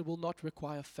 because it will not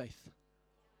require faith.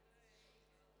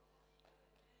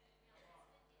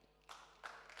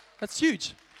 That's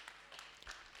huge.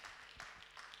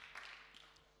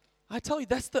 I tell you,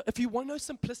 if you want to know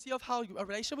simplicity of how a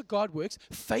relationship with God works,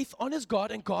 faith honors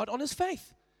God and God honors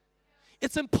faith.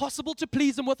 It's impossible to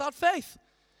please Him without faith.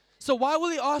 So why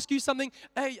will He ask you something?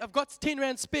 Hey, I've got 10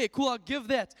 rand spare. Cool, I'll give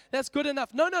that. That's good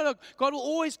enough. No. God will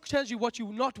always challenge you what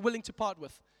you're not willing to part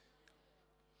with.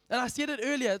 And I said it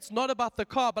earlier, it's not about the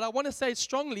car, but I want to say it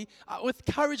strongly, with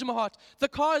courage in my heart. The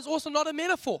car is also not a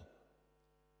metaphor.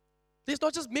 Let's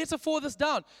not just metaphor this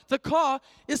down. The car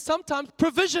is sometimes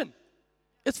provision.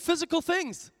 It's physical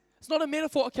things. It's not a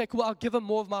metaphor. Okay, cool, I'll give Him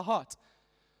more of my heart.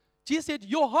 Jesus said,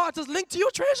 your heart is linked to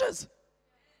your treasures.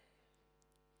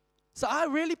 So I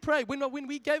really pray, when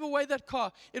we gave away that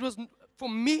car, it was for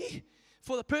me,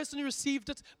 for the person who received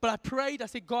it, but I prayed, I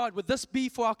said, God, would this be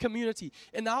for our community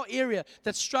in our area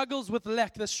that struggles with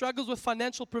lack, that struggles with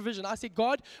financial provision? I said,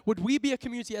 God, would we be a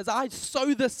community as I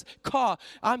sow this car,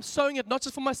 I'm sowing it not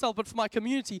just for myself, but for my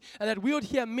community, and that we would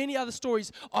hear many other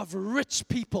stories of rich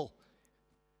people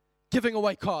giving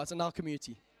away cars in our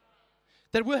community.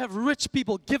 That we'll have rich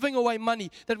people giving away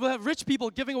money. That we'll have rich people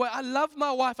giving away. I love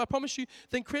my wife. I promise you,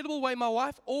 the incredible way my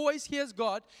wife always hears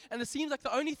God. And it seems like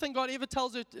the only thing God ever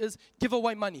tells her is give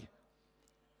away money.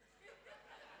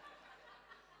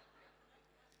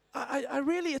 I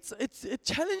really, it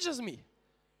challenges me.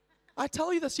 I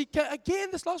tell you this.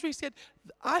 This last week said,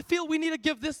 I feel we need to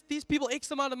give these people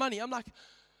X amount of money. I'm like,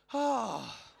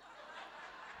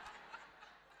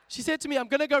 She said to me, I'm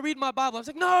going to go read my Bible. I was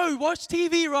like, no, watch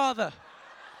TV rather.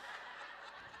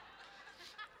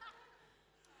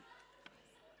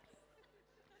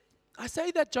 I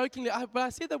say that jokingly, but I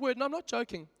say that word, and I'm not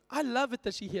joking. I love it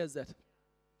that she hears that.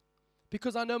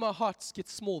 Because I know my heart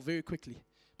gets small very quickly.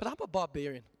 But I'm a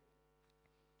barbarian.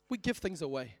 We give things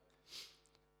away.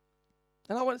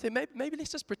 And I want to say, maybe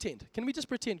let's just pretend. Can we just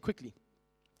pretend quickly?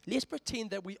 Let's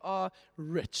pretend that we are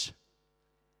rich.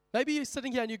 Maybe you're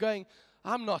sitting here and you're going,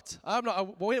 I'm not.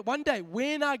 One day,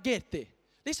 when I get there,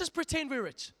 let's just pretend we're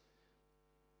rich.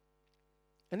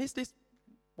 And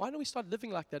why don't we start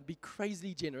living like that? Be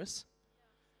crazily generous.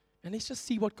 And let's just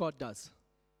see what God does.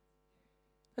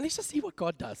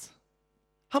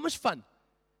 How much fun?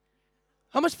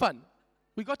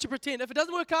 We got to pretend. If it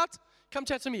doesn't work out, come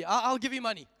chat to me. I'll give you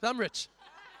money. I'm rich.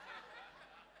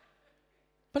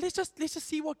 But let's just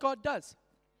see what God does.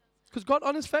 Because God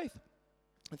honors faith.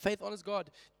 And faith honors God.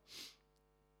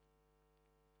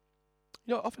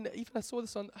 You know, often, even I saw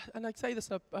this on, and I say this,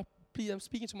 I'm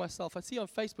speaking to myself. I see on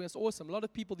Facebook, it's awesome. A lot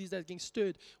of people these days getting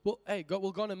stirred. We'll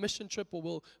go on a mission trip,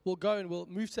 or we'll go and we'll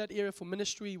move to that area for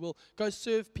ministry. We'll go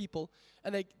serve people.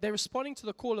 And they're responding to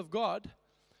the call of God.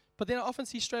 But then I often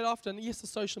see straight after, and yes, the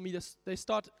social media, they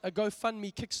start a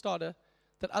GoFundMe, Kickstarter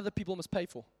that other people must pay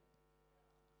for.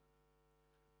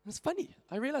 And it's funny.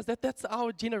 I realize that's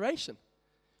our generation.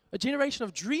 A generation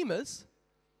of dreamers,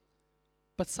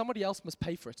 but somebody else must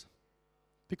pay for it.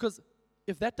 Because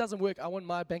if that doesn't work, I want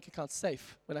my bank account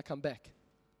safe when I come back.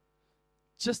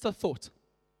 Just a thought.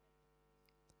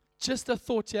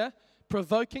 Yeah?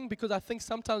 Provoking, because I think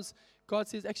sometimes God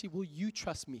says, actually, will you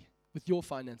trust me with your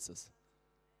finances?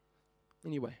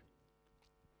 Anyway.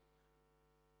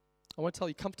 I want to tell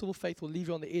you, comfortable faith will leave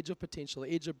you on the edge of potential,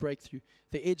 the edge of breakthrough,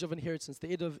 the edge of inheritance, the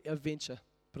edge of adventure,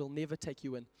 but it'll never take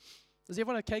you in. Is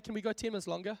everyone okay? Can we go 10 minutes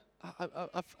longer?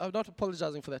 I'm not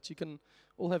apologizing for that. You can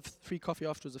all have free coffee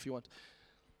afterwards if you want.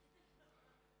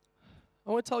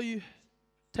 I want to tell you,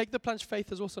 take the plunge.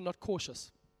 Faith is also not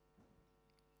cautious.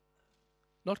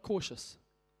 Not cautious.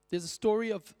 There's a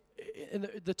story of, in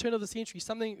the turn of the century,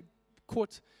 something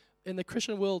caught, in the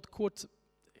Christian world, caught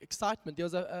excitement. There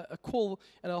was a call,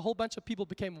 and a whole bunch of people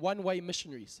became one-way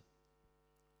missionaries.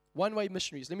 One-way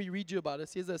missionaries. Let me read you about it. It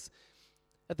says this.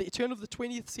 At the turn of the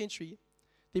 20th century,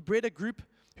 they bred a group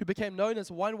who became known as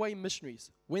one-way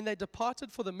missionaries. When they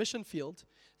departed for the mission field,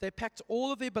 they packed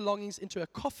all of their belongings into a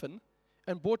coffin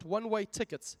and bought one-way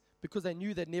tickets because they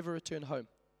knew they'd never return home.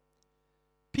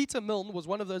 Peter Milne was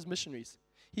one of those missionaries.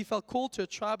 He felt called to a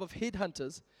tribe of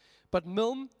headhunters, but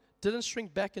Milne didn't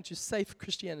shrink back into safe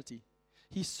Christianity.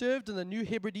 He served in the New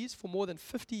Hebrides for more than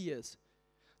 50 years.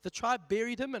 The tribe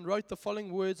buried him and wrote the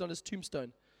following words on his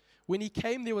tombstone. When he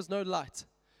came, there was no light.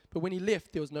 But when he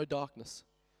left, there was no darkness.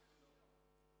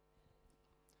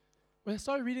 when I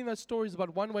started reading those stories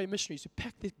about one-way missionaries who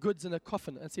packed their goods in a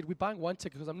coffin and said, we're buying one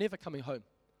ticket because I'm never coming home.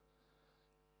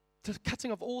 The cutting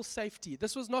of all safety.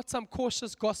 This was not some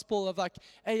cautious gospel of like,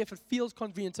 hey, if it feels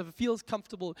convenient, if it feels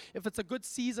comfortable, if it's a good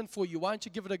season for you, why don't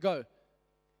you give it a go?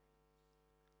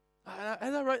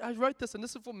 I wrote this, and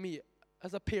this is for me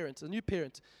as a parent, a new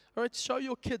parent. I wrote, show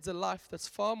your kids a life that's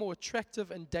far more attractive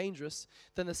and dangerous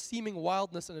than the seeming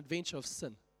wildness and adventure of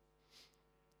sin.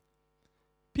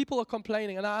 People are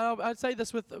complaining, and I'd say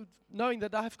this with knowing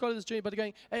that I've got this journey, but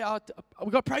going, hey,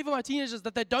 we've got to pray for my teenagers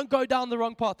that they don't go down the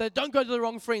wrong path, they don't go to the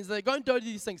wrong friends, they don't do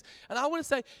these things. And I want to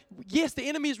say, yes, the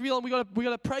enemy is real, and we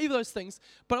got to pray for those things.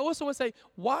 But I also want to say,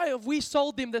 why have we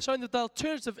sold them? They're showing that the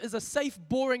alternative is a safe,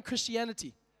 boring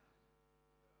Christianity.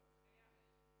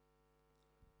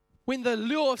 When the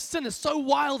lure of sin is so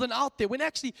wild and out there, when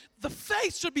actually the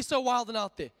faith should be so wild and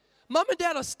out there. Mom and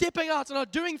dad are stepping out and are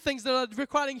doing things that are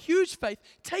requiring huge faith.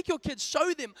 Take your kids,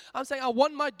 show them. I'm saying I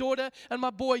want my daughter and my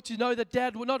boy to know that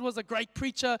dad not was a great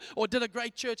preacher or did a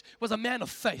great church, was a man of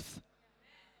faith.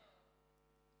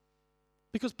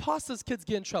 Because pastors' kids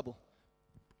get in trouble.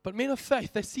 But men of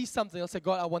faith, they see something, they'll say,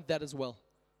 God, I want that as well.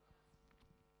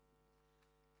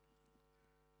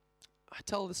 I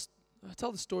tell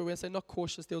the story where I say not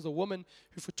cautious. There was a woman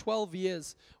who for 12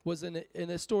 years was in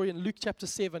a story in Luke chapter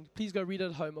 7. Please go read it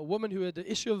at home. A woman who had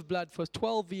the issue of blood for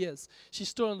 12 years. She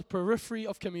stood on the periphery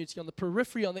of community, on the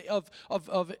periphery of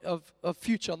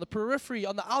future, on the periphery,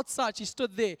 on the outside. She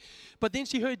stood there. But then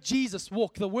she heard Jesus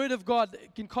walk. The Word of God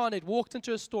incarnate walked into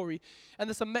her story. And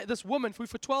this woman who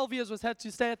for 12 years had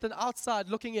to stay at the outside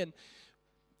looking in.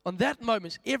 On that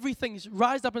moment, everything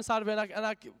rised up inside of her. And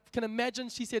I can imagine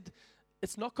she said,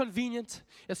 it's not convenient.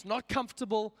 It's not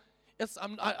comfortable. It's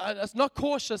not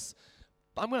cautious.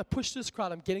 But I'm going to push this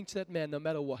crowd. I'm getting to that man no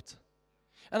matter what.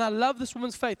 And I love this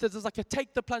woman's faith. This is like a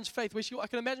take the plunge faith where I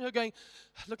can imagine her going,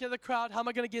 looking at the crowd. How am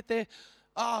I going to get there?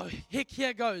 Oh, heck,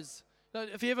 here goes.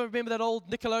 If you ever remember that old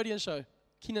Nickelodeon show,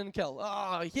 Kenan and Kel.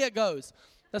 Oh, here goes.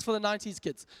 That's for the 90s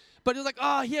kids. But it was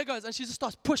like, here goes. And she just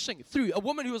starts pushing through. A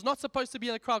woman who was not supposed to be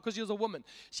in the crowd because she was a woman.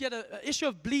 She had an issue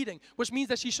of bleeding, which means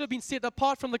that she should have been set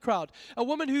apart from the crowd. A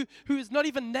woman who is not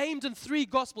even named in 3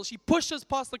 Gospels. She pushes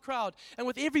past the crowd. And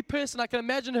with every person, I can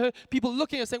imagine her, people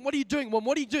looking at her saying, what are you doing, Mom?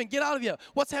 What are you doing? Get out of here.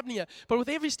 What's happening here? But with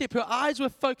every step, her eyes were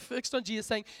fixed on Jesus,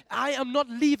 saying, I am not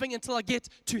leaving until I get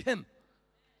to Him.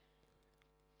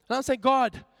 And I'm saying,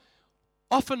 God,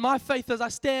 often my faith is I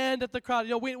stand at the crowd.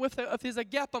 If there's a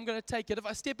gap, I'm going to take it. If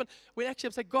I step in, I'm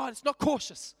saying, God, it's not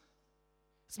cautious.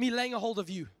 It's me laying a hold of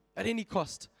you at any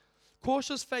cost.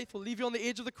 Cautious faith will leave you on the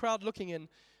edge of the crowd looking in.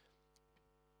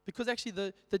 Because actually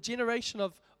the generation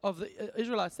of the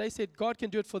Israelites, they said God can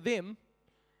do it for them.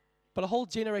 But that whole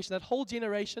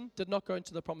generation did not go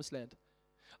into the promised land.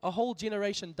 A whole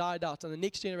generation died out and the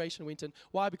next generation went in.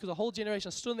 Why? Because a whole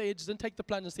generation stood on the edge, didn't take the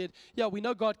plunge and said, yeah, we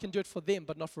know God can do it for them,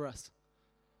 but not for us.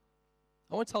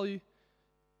 I want to tell you,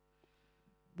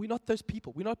 we're not those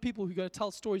people. We're not people who are going to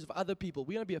tell stories of other people.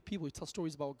 We're going to be a people who tell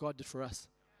stories about what God did for us.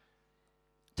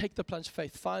 Take the plunge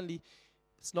faith. Finally,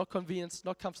 it's not convenient, it's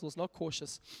not comfortable, it's not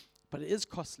cautious, but it is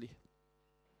costly.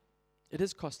 It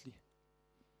is costly.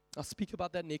 I'll speak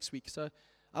about that next week. So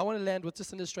I want to land with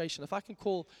this illustration. If I can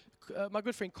call my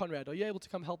good friend Conrad, are you able to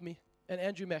come help me? And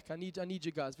Andrew Mack, I need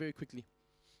you guys very quickly.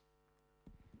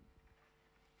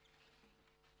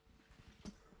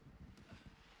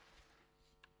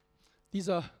 These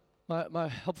are my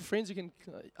helpful friends.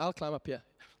 I'll climb up here.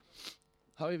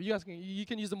 However, you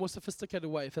can use the more sophisticated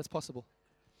way if that's possible.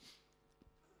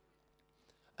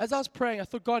 As I was praying, I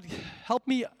thought, God, help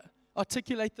me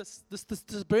articulate this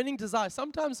burning desire.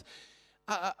 Sometimes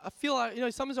I feel like,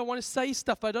 sometimes I want to say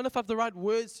stuff, but I don't know if I have the right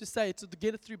words to say to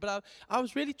get it through. But I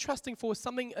was really trusting for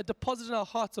something, a deposit in our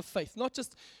hearts of faith, not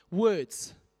just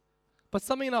words, but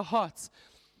something in our hearts.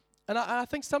 And I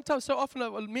think sometimes, so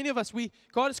often, many of us,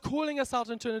 God is calling us out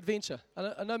into an adventure.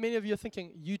 I know many of you are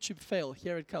thinking, YouTube fail,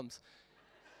 here it comes.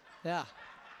 Yeah.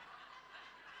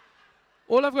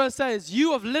 All I've got to say is,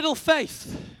 you of little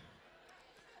faith.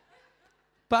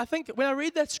 But I think when I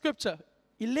read that scripture,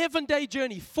 11-day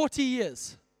journey, 40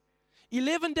 years.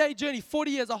 11-day journey,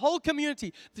 40 years, a whole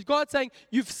community. God saying,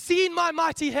 you've seen my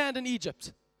mighty hand in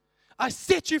Egypt. I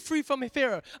set you free from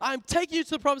Pharaoh. I'm taking you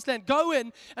to the promised land. Go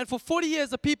in. And for 40 years,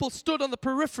 the people stood on the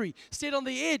periphery, stood on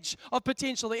the edge of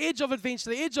potential, the edge of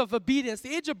adventure, the edge of obedience,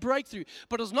 the edge of breakthrough.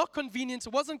 But it was not convenient.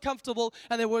 It wasn't comfortable.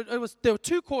 And they were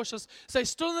too cautious. So they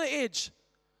stood on the edge,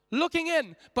 looking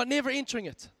in, but never entering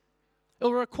it. It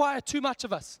will require too much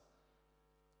of us.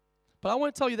 But I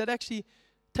want to tell you that actually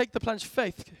take the plunge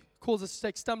faith calls us to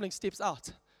take stumbling steps out.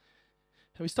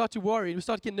 And we start to worry, and we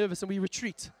start to get nervous, and we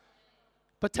retreat.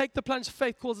 But take the plunge,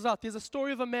 faith calls us out. There's a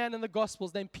story of a man in the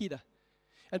Gospels named Peter.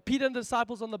 And Peter and the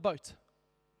disciples on the boat.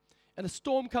 And a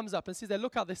storm comes up and says they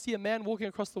look out, they see a man walking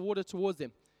across the water towards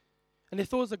them. And they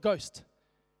thought it was a ghost.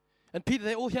 And Peter,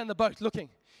 they're all here in the boat looking.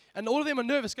 And all of them are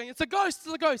nervous, going, it's a ghost,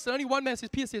 it's a ghost. And only one man says,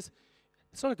 Peter says,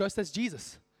 it's not a ghost, that's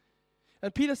Jesus.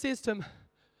 And Peter says to him,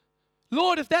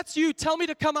 Lord, if that's you, tell me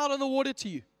to come out on the water to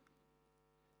you.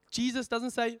 Jesus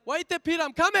doesn't say, wait there, Peter,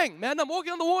 I'm coming. Man, I'm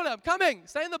walking on the water, I'm coming.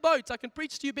 Stay in the boat, I can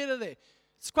preach to you better there.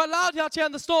 It's quite loud out here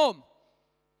in the storm.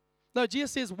 No,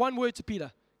 Jesus says one word to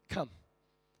Peter, come.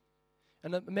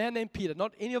 And a man named Peter,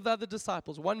 not any of the other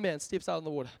disciples, one man steps out on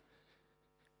the water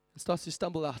and starts to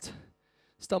stumble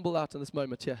out in this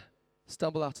moment here.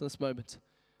 Stumble out in this moment.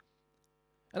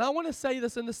 And I want to say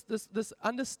this in this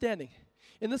understanding.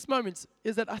 In this moment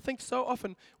is that I think so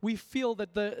often we feel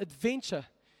that the adventure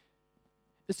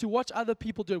is to watch other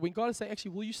people do it. When God is saying,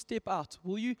 actually, will you step out?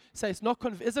 Will you say, it's not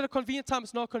is it a convenient time?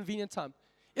 It's not a convenient time.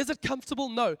 Is it comfortable?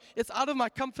 No. It's out of my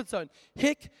comfort zone.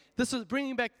 Heck, this is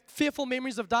bringing back fearful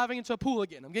memories of diving into a pool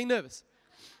again. I'm getting nervous.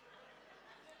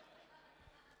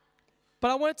 But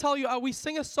I want to tell you, we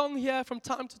sing a song here from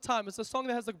time to time. It's a song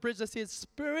that has a bridge that says,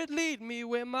 Spirit, lead me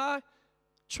where my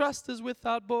trust is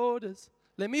without borders.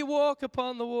 Let me walk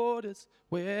upon the waters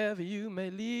wherever you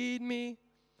may lead me.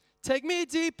 Take me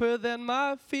deeper than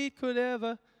my feet could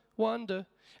ever wander.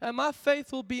 And my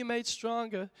faith will be made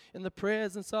stronger in the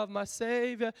presence of my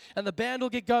Savior. And the band will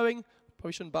get going.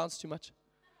 Probably shouldn't bounce too much.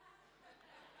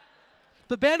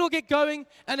 The band will get going,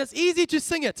 and it's easy to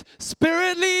sing it.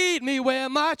 Spirit, lead me where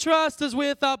my trust is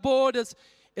without borders.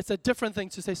 It's a different thing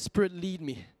to say, Spirit, lead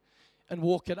me, and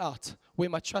walk it out where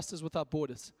my trust is without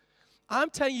borders. I'm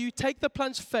telling you, take the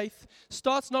plunge. Faith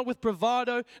starts not with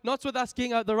bravado, not with us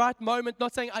getting at the right moment,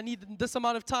 not saying, I need this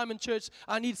amount of time in church,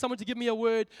 I need someone to give me a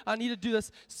word, I need to do this.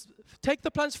 Take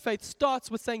the plunge. Faith starts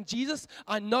with saying, Jesus,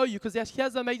 I know you, because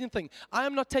here's the amazing thing. I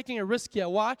am not taking a risk here.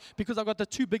 Why? Because I've got the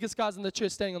two biggest guys in the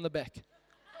church standing on the back.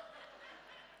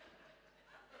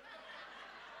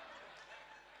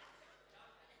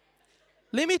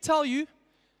 Let me tell you,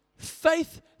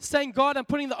 faith saying, God, I'm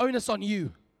putting the onus on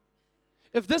you.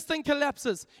 If this thing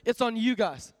collapses, it's on you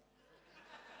guys.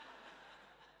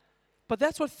 But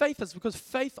that's what faith is, because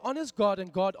faith honors God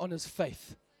and God honors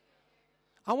faith.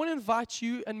 I want to invite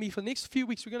you and me for the next few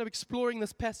weeks. We're going to be exploring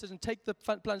this passage and take the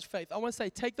plunge faith. I want to say,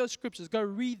 take those scriptures, go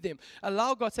read them.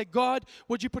 Allow God, say, God,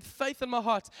 would you put faith in my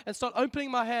heart and start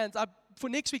opening my hands? For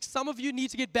next week, some of you need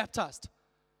to get baptized.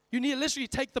 You need to literally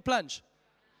take the plunge.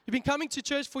 You've been coming to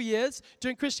church for years,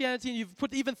 doing Christianity, and you've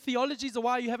put even theologies of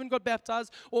why you haven't got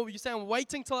baptized, or you say, I'm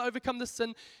waiting till I overcome this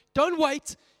sin. Don't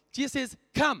wait. Jesus says,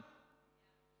 come.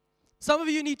 Some of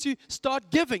you need to start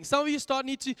giving. Some of you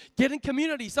need to get in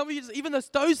community. Some of you, even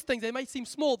those things, they may seem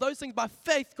small, those things by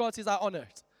faith, God says, I honor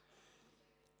it.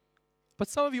 But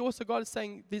some of you also, God is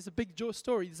saying, there's a big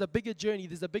story, there's a bigger journey,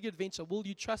 there's a big adventure. Will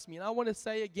you trust me? And I want to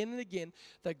say again and again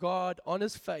that God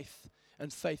honors faith,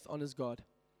 and faith honors God.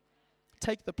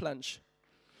 Take the plunge.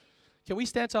 Can we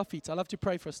stand to our feet? I'd love to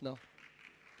pray for us now.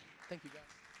 Thank you, guys.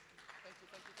 Thank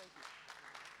you.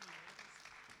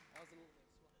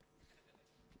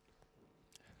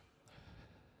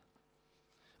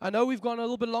 I know we've gone a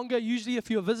little bit longer. Usually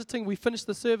if you're visiting, we finish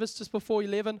the service just before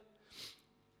 11.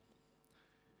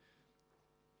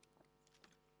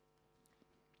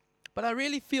 But I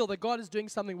really feel that God is doing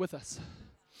something with us.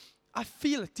 I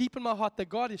feel it deep in my heart that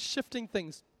God is shifting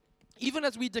things. Even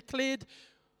as we declared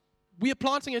we are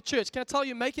planting a church, can I tell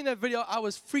you, making that video, I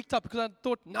was freaked out because I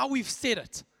thought, now we've said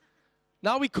it.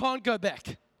 Now we can't go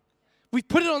back. We've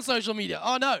put it on social media.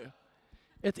 Oh, no.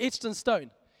 It's etched in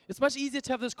stone. It's much easier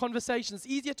to have those conversations.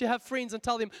 It's easier to have friends and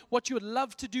tell them what you would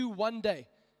love to do one day.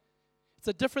 It's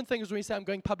a different thing as when you say, I'm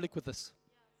going public with this.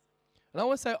 And I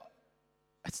want to say,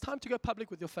 it's time to go public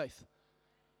with your faith.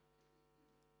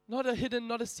 Not a hidden,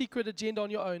 not a secret agenda on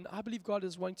your own. I believe God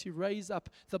is wanting to raise up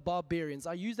the barbarians.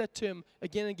 I use that term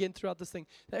again and again throughout this thing.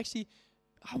 That actually,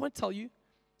 I want to tell you,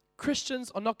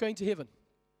 Christians are not going to heaven.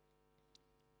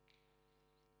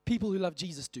 People who love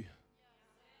Jesus do.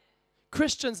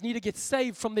 Christians need to get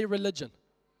saved from their religion.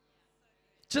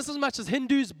 Just as much as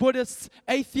Hindus, Buddhists,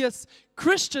 atheists,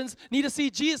 Christians need to see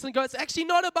Jesus and go, it's actually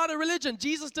not about a religion.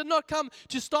 Jesus did not come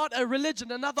to start a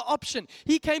religion, another option.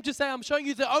 He came to say, I'm showing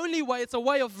you the only way. It's a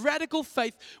way of radical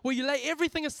faith where you lay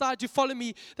everything aside to follow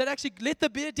me, that actually let the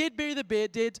dead bury the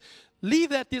dead. Leave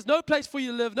that. There's no place for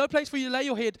you to live, no place for you to lay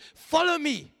your head. Follow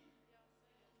me.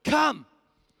 Come.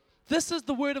 This is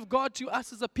the word of God to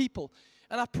us as a people.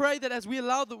 And I pray that as we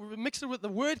allow mix it with the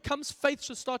word comes, faith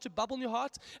should start to bubble in your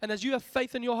heart. And as you have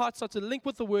faith in your heart, start to link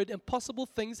with the word, impossible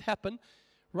things happen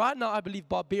Right now, I believe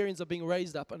barbarians are being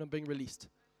raised up and are being released.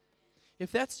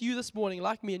 If that's you this morning,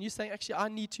 like me, and you're saying, actually, I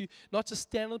need to not just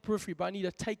stand on the periphery, but I need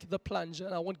to take the plunge,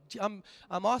 and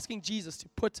I'm asking Jesus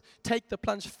to take the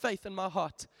plunge faith in my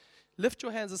heart. Lift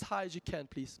your hands as high as you can,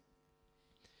 please.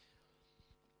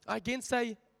 I again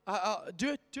say,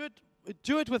 do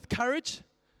it with courage,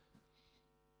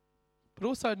 but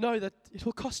also know that it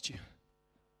will cost you.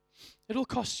 It will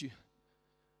cost you.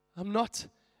 I'm not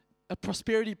a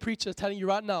prosperity preacher telling you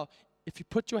right now, if you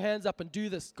put your hands up and do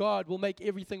this, God will make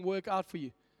everything work out for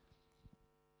you.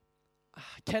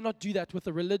 I cannot do that with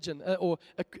a religion or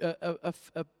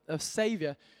a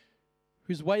Savior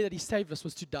whose way that He saved us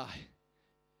was to die.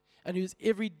 And whose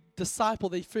every disciple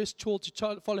they first called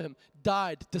to follow Him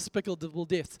died despicable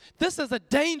deaths. This is a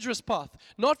dangerous path,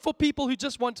 not for people who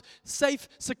just want safe,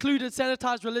 secluded,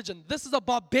 sanitized religion. This is a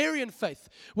barbarian faith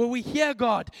where we hear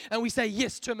God and we say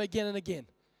yes to Him again and again.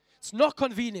 It's not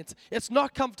convenient. It's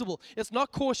not comfortable. It's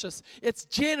not cautious. It's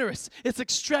generous. It's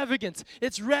extravagant.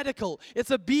 It's radical. It's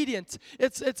obedient.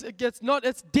 It's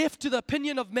deaf to the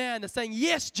opinion of man. It's saying,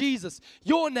 yes, Jesus,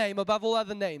 your name above all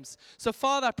other names. So,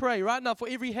 Father, I pray right now for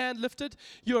every hand lifted,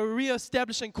 you're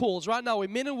reestablishing calls. Right now, where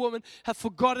men and women have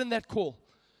forgotten that call.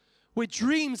 Where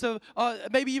dreams are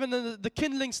maybe even in the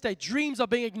kindling state, dreams are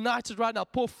being ignited right now.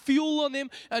 Pour fuel on them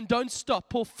and don't stop.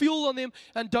 Pour fuel on them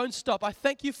and don't stop. I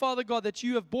thank you, Father God, that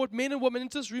you have brought men and women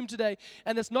into this room today,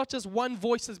 and it's not just one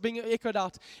voice that's being echoed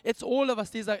out. It's all of us.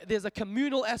 There's a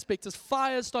communal aspect as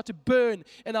fires start to burn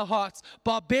in our hearts,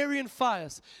 barbarian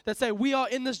fires that say we are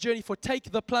in this journey for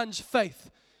take the plunge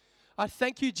faith. I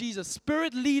thank you, Jesus.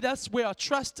 Spirit, lead us where our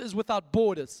trust is without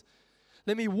borders.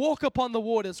 Let me walk upon the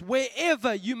waters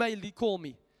wherever you may call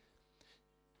me.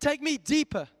 Take me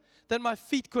deeper than my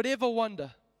feet could ever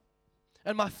wander,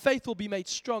 and my faith will be made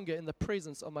stronger in the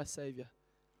presence of my Savior.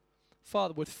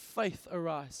 Father, would faith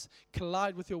arise,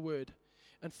 collide with your word.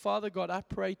 And Father God, I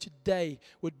pray today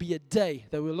would be a day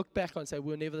that we'll look back on and say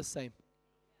we're never the same.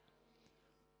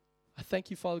 I thank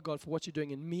you, Father God, for what you're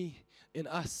doing in me, in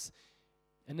us,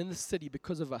 and in the city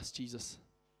because of us, Jesus.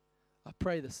 I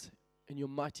pray this in your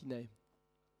mighty name.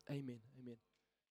 Amen. Amen.